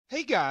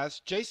Hey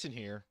guys, Jason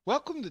here.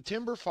 Welcome to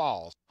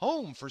Timberfalls,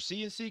 home for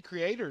CNC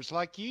creators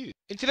like you.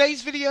 In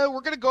today's video, we're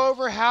going to go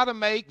over how to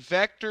make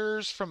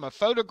vectors from a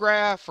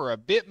photograph or a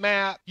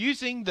bitmap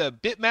using the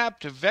bitmap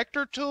to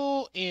vector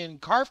tool in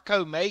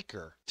Carveco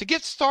Maker. To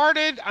get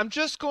started, I'm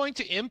just going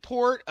to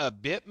import a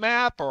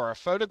bitmap or a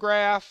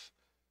photograph.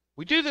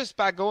 We do this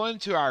by going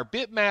to our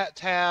bitmap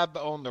tab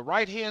on the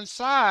right hand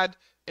side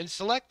and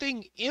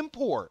selecting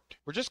import.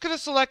 We're just going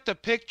to select a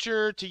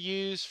picture to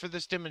use for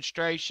this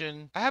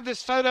demonstration. I have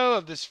this photo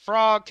of this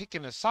frog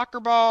kicking a soccer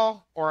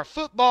ball or a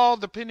football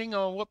depending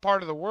on what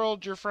part of the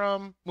world you're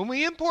from. When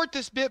we import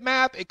this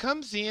bitmap, it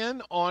comes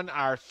in on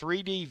our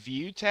 3D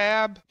view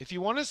tab. If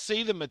you want to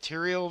see the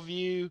material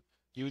view,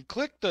 you would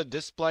click the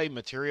display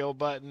material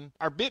button.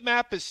 Our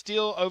bitmap is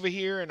still over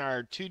here in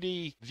our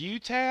 2D view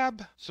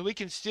tab, so we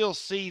can still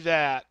see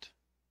that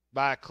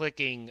by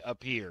clicking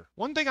up here.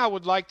 One thing I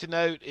would like to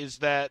note is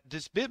that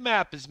this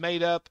bitmap is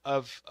made up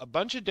of a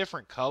bunch of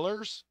different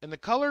colors, and the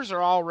colors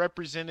are all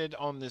represented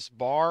on this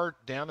bar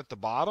down at the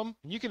bottom.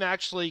 You can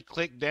actually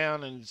click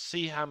down and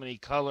see how many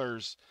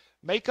colors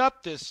make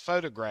up this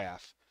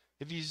photograph.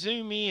 If you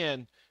zoom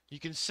in, you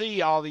can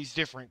see all these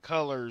different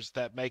colors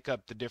that make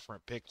up the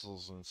different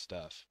pixels and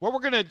stuff. What we're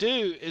going to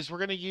do is we're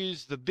going to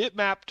use the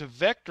bitmap to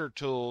vector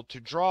tool to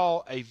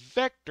draw a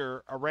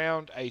vector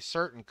around a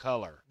certain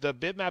color. The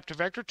bitmap to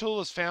vector tool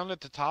is found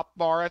at the top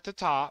bar at the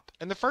top,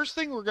 and the first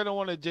thing we're going to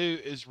want to do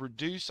is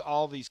reduce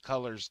all these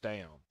colors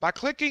down. By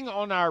clicking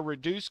on our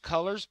reduce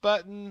colors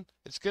button,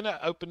 it's going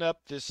to open up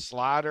this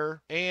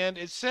slider, and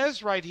it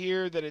says right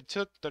here that it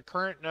took the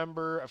current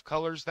number of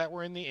colors that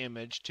were in the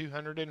image,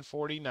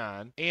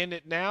 249, and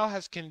it now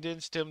has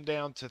condensed them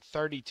down to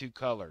 32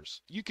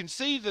 colors. You can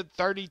see the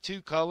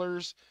 32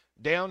 colors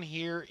down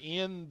here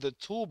in the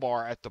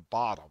toolbar at the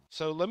bottom.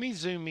 So let me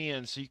zoom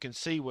in so you can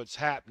see what's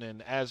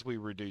happening as we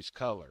reduce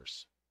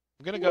colors.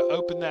 I'm going to go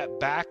open that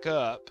back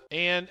up,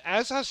 and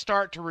as I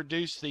start to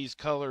reduce these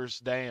colors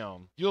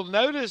down, you'll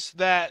notice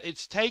that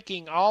it's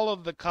taking all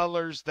of the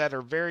colors that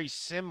are very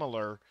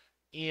similar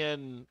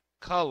in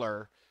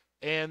color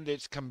and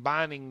it's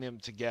combining them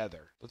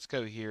together. Let's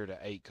go here to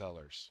 8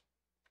 colors.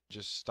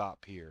 Just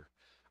stop here.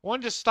 I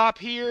wanted to stop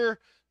here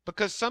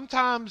because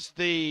sometimes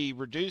the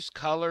reduced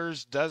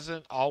colors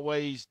doesn't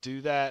always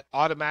do that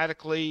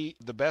automatically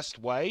the best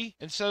way.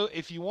 And so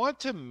if you want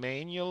to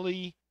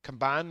manually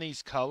combine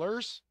these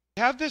colors,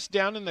 we have this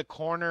down in the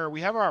corner.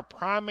 We have our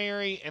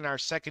primary and our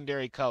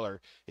secondary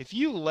color. If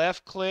you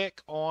left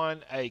click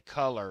on a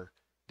color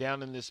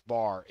down in this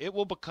bar, it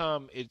will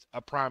become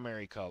a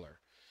primary color.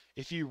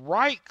 If you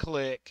right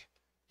click,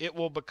 it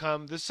will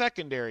become the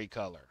secondary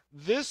color.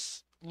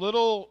 This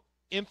little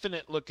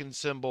infinite looking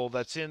symbol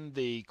that's in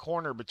the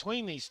corner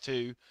between these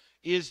two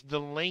is the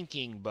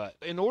linking button.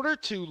 In order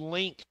to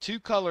link two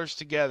colors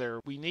together,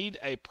 we need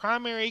a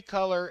primary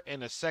color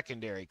and a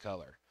secondary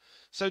color.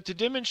 So to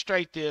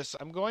demonstrate this,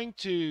 I'm going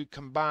to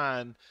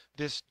combine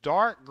this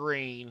dark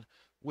green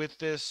with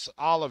this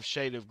olive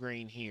shade of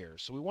green here.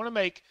 So we want to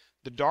make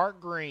the dark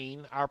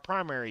green our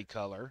primary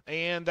color,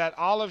 and that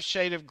olive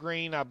shade of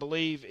green, I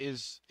believe,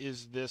 is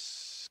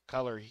this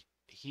color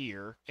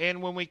here.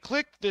 And when we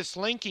click this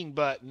linking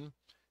button,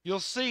 you'll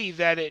see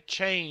that it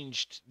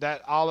changed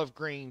that olive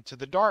green to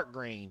the dark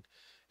green.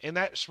 And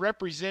that's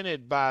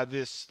represented by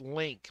this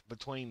link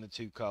between the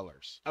two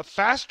colors. A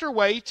faster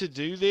way to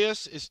do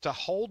this is to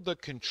hold the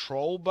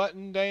control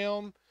button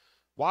down.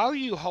 While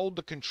you hold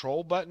the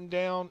control button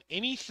down,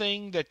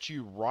 anything that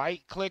you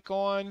right click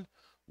on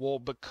will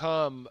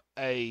become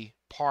a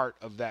part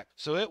of that.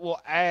 So it will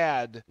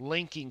add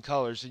linking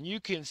colors, and you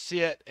can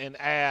sit and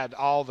add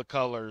all the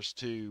colors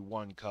to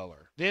one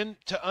color. Then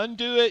to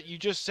undo it, you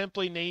just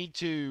simply need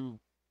to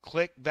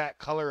click that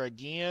color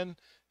again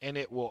and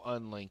it will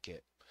unlink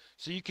it.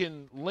 So you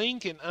can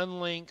link and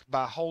unlink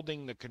by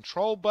holding the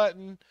control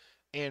button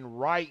and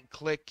right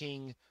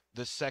clicking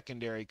the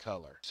secondary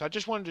color. So I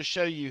just wanted to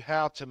show you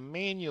how to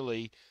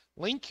manually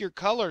link your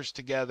colors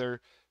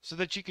together so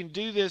that you can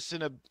do this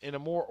in a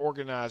more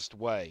organized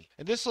way.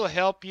 And this will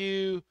help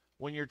you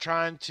when you're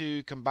trying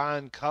to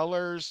combine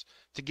colors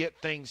to get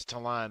things to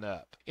line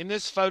up. In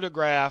this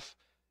photograph,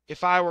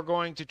 if I were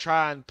going to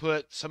try and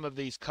put some of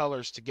these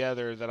colors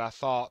together that I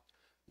thought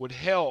would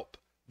help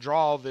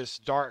draw this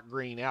dark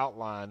green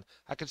outline,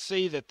 I could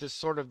see that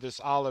this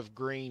olive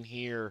green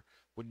here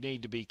would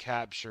need to be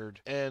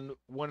captured. And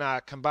when I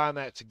combine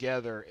that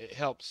together, it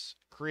helps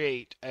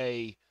create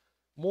a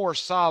more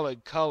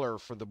solid color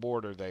for the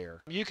border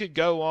there. You could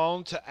go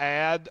on to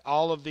add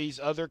all of these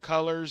other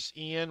colors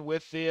in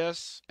with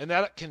this, and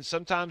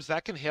sometimes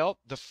that can help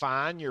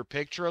define your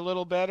picture a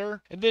little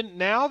better. And then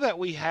now that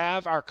we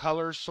have our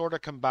colors sort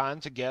of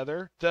combined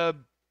together, the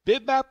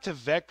bitmap to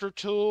vector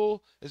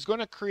tool is going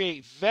to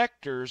create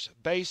vectors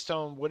based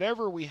on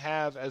whatever we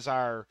have as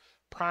our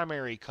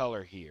primary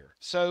color here.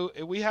 So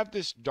we have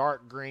this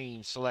dark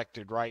green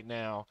selected right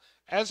now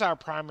as our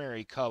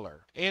primary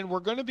color, and we're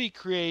going to be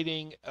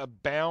creating a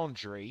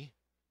boundary.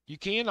 You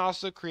can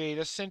also create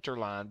a center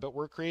line, but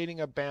we're creating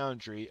a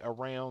boundary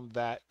around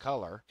that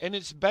color, and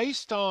it's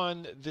based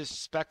on this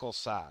speckle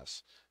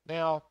size.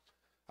 Now,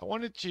 I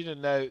wanted you to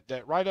note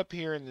that right up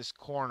here in this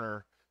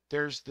corner,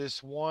 there's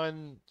this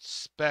one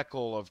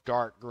speckle of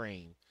dark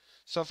green.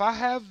 So if I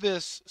have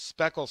this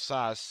speckle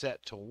size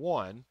set to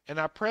 1 and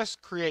I press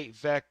create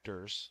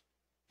vectors,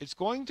 it's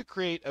going to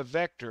create a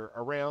vector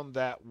around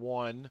that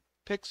 1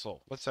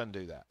 pixel. Let's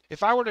undo that.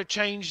 If I were to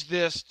change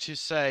this to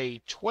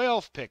say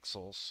 12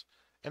 pixels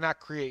and I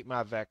create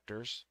my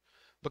vectors,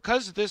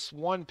 because this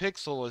 1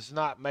 pixel is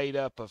not made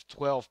up of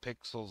 12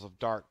 pixels of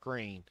dark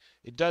green,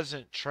 it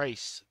doesn't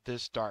trace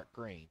this dark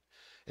green.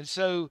 And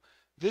so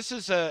this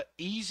is an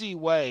easy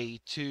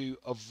way to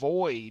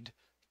avoid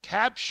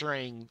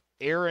capturing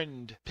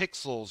errand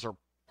pixels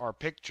or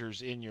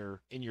pictures in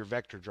your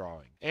vector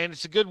drawing. And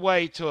it's a good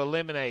way to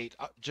eliminate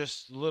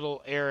just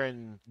little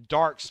errand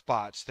dark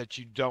spots that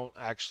you don't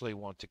actually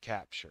want to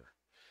capture.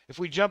 If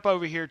we jump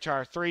over here to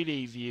our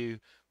 3D view,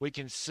 we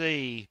can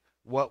see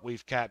what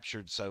we've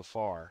captured so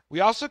far. We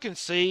also can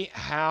see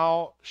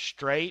how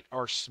straight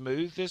or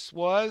smooth this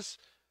was.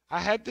 I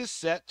had this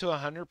set to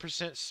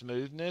 100%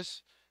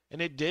 smoothness,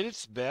 and it did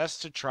its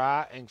best to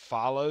try and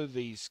follow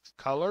these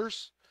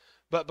colors.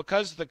 But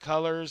because the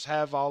colors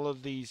have all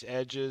of these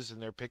edges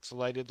and they're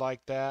pixelated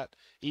like that,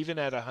 even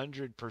at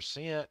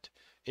 100%,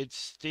 it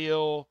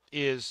still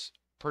is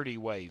pretty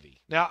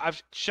wavy. Now,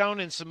 I've shown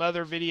in some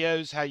other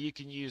videos how you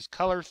can use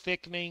color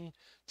thickening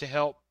to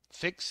help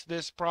fix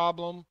this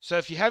problem. So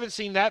if you haven't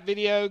seen that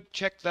video,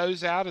 check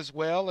those out as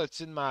well. It's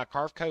in my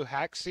Carveco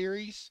hack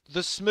series.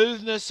 The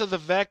smoothness of the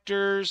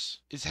vectors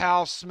is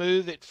how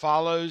smooth it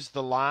follows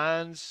the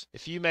lines.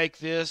 If you make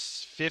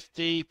this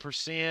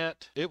 50%,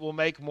 it will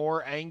make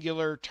more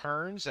angular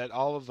turns at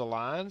all of the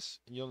lines.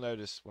 And you'll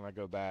notice when I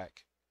go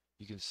back,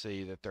 you can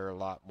see that they're a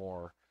lot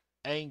more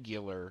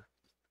angular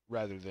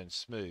rather than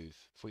smooth.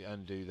 If we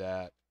undo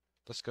that,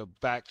 let's go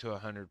back to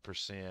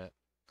 100%.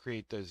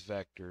 Create those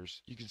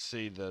vectors, you can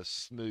see the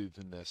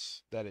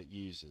smoothness that it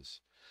uses.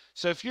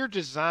 So if your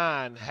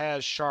design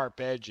has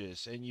sharp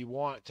edges and you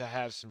want to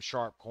have some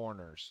sharp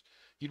corners,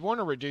 you'd want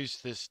to reduce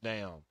this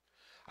down.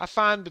 I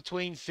find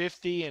between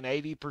 50 and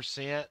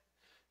 80%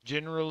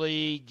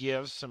 generally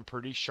gives some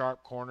pretty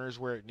sharp corners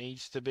where it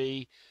needs to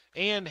be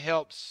and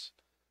helps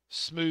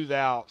smooth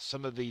out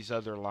some of these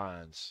other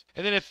lines.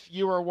 And then if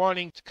you are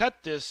wanting to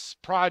cut this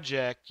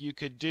project, you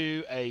could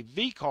do a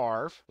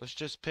V-carve. Let's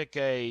just pick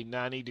a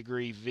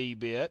 90-degree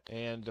V-bit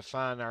and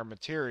define our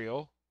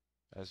material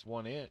as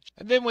 1 inch.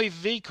 And then we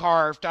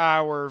V-carved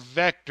our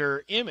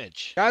vector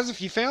image. Guys,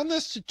 if you found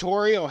this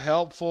tutorial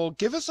helpful,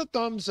 give us a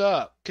thumbs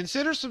up.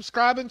 Consider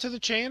subscribing to the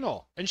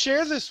channel and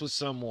share this with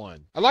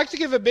someone. I'd like to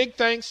give a big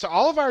thanks to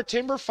all of our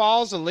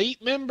Timberfalls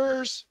Elite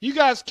members. You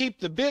guys keep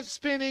the bit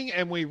spinning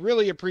and we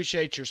really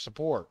appreciate your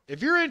support.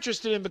 If you're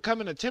interested in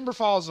becoming a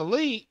Timberfalls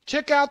Elite,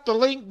 check out the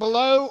link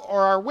below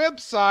or our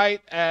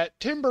website at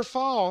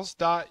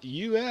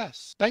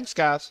timberfalls.us. Thanks,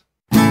 guys.